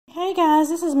Hey guys,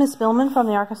 this is Miss Spilman from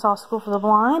the Arkansas School for the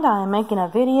Blind. I am making a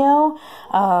video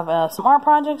of some art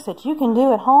projects that you can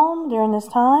do at home during this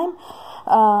time.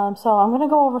 So I'm going to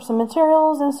go over some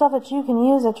materials and stuff that you can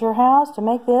use at your house to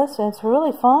make this. It's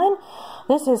really fun.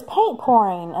 This is paint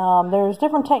pouring. There's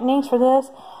different techniques for this,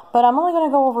 but I'm only going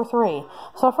to go over 3.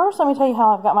 So first, let me tell you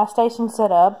how I've got my station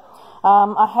set up.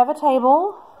 I have a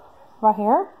table right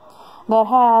here that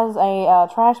has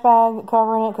a trash bag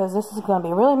covering it because this is going to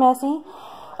be really messy.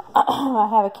 I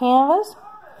have a canvas,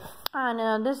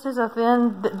 and this is a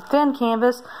thin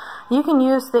canvas. You can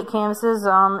use thick canvases.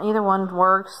 Either one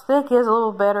works. Thick is a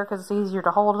little better because it's easier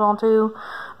to hold on to,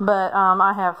 but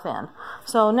I have thin.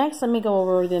 So next, let me go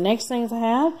over the next things I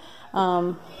have.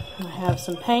 I have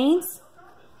some paints.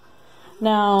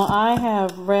 Now I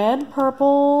have red,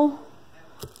 purple,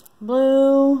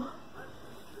 blue,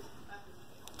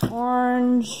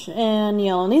 orange, and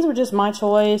yellow. And these were just my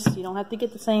choice. You don't have to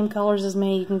get the same colors as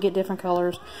me. You can get different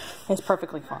colors. It's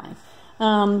perfectly fine.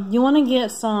 You want to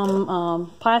get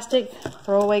some plastic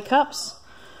throwaway cups.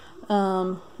 You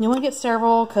want to get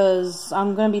several because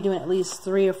I'm going to be doing at least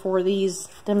 3 or 4 of these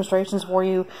demonstrations for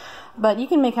you. But you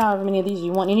can make however many of these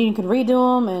you want. And you can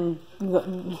redo them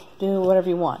and do whatever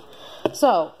you want.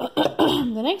 So,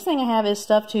 the next thing I have is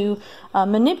stuff to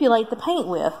manipulate the paint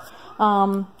with.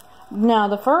 Now,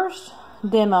 the first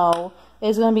demo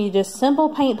is going to be just simple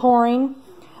paint pouring,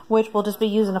 which will just be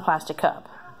using a plastic cup.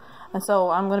 And so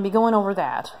I'm going to be going over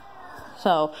that.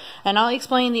 So, and I'll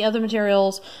explain the other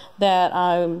materials that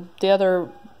the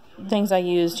other things I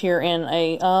used here in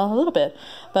a little bit.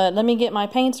 But let me get my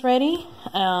paints ready.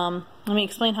 Let me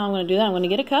explain how I'm going to do that. I'm going to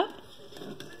get a cup.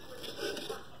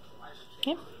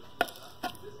 Okay.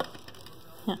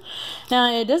 Yeah. Now,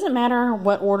 it doesn't matter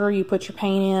what order you put your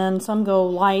paint in. Some go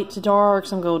light to dark,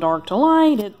 some go dark to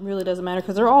light. It really doesn't matter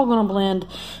because they're all going to blend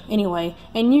anyway.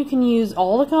 And you can use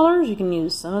all the colors, you can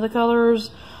use some of the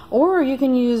colors, or you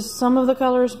can use some of the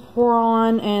colors, pour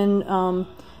on, and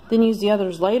then use the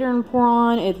others later and pour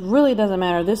on. It really doesn't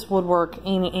matter. This would work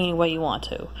any way you want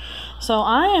to. So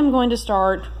I am going to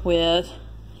start with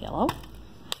yellow.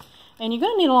 And you're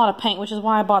going to need a lot of paint, which is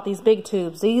why I bought these big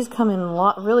tubes. These come in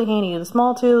really handy. The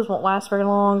small tubes won't last very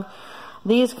long.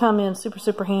 These come in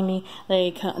super handy.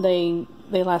 They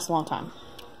last a long time.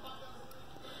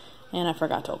 And I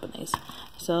forgot to open these.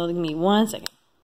 So give me 1 second.